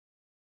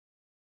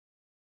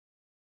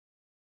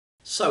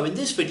So in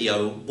this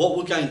video, what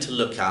we're going to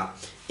look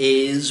at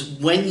is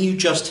when you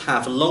just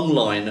have a long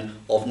line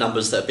of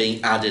numbers that are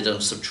being added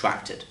and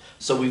subtracted.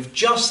 So we've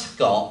just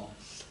got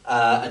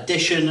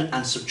addition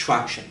and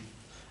subtraction.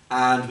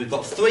 And we've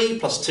got 3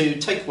 plus 2,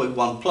 take away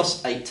 1,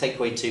 plus 8, take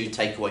away 2,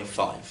 take away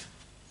 5.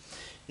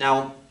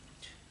 Now,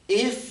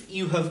 if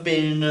you have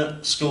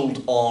been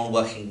schooled on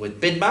working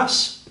with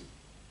BIDMaths,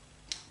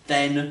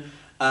 then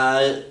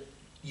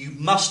you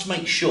must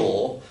make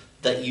sure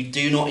that you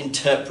do not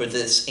interpret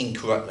this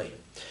incorrectly.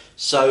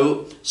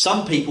 So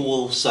some people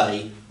will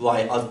say,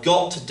 right, I've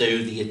got to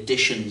do the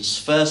additions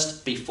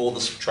first before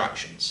the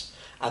subtractions,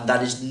 and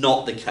that is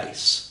not the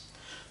case.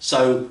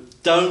 So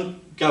don't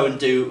go and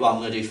do, well, I'm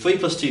going to do 3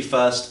 plus 2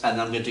 first, and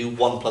then I'm going to do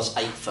 1 plus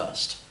 8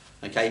 first.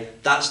 Okay,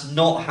 that's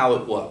not how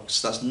it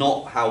works. That's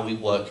not how we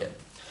work it.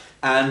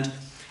 And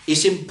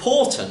it's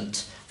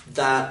important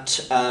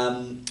that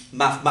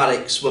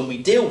mathematics, when we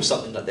deal with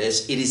something like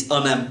this, it is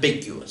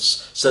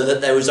unambiguous, so that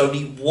there is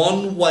only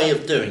one way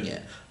of doing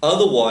it.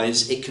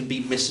 Otherwise, it can be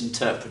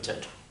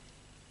misinterpreted.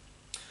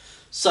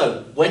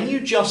 So, when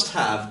you just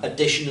have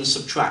addition and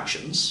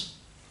subtractions,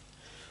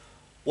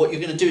 what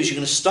you're going to do is you're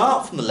going to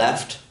start from the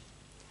left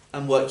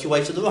and work your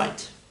way to the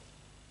right.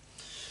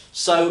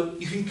 So,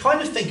 you can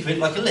kind of think of it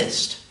like a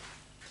list.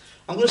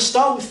 I'm going to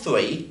start with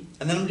 3,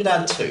 and then I'm going to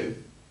add 2.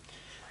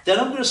 Then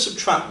I'm going to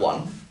subtract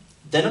 1.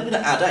 Then I'm going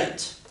to add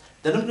 8.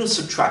 Then I'm going to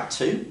subtract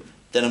 2.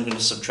 Then I'm going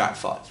to subtract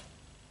 5.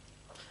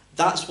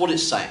 That's what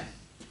it's saying.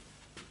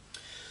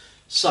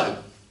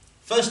 So,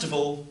 first of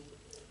all,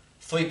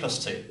 3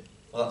 plus 2.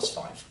 Well, that's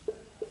 5.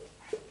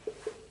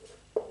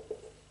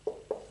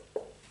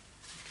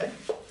 Okay.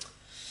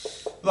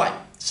 Right,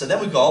 so then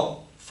we've got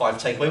 5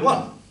 take away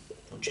 1,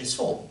 which is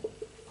 4.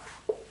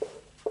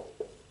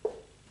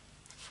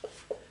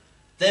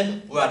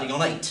 Then we're adding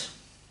on 8.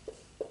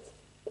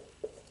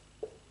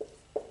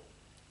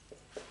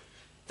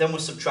 Then we're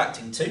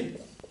subtracting 2.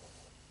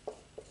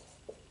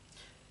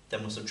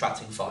 Then we're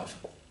subtracting 5.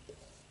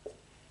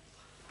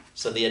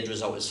 So the end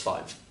result is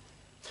 5.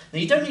 Now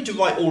you don't need to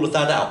write all of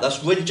that out.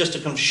 That's really just to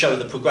kind of show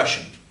the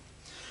progression.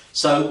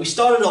 So we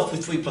started off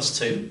with 3 plus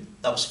 2.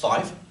 That was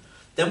 5.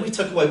 Then we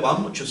took away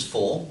 1, which was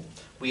 4.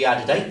 We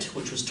added 8,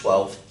 which was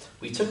 12.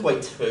 We took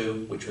away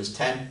 2, which was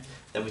 10.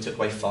 Then we took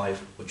away 5,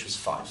 which was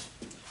 5.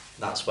 And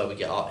that's where we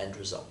get our end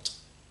result.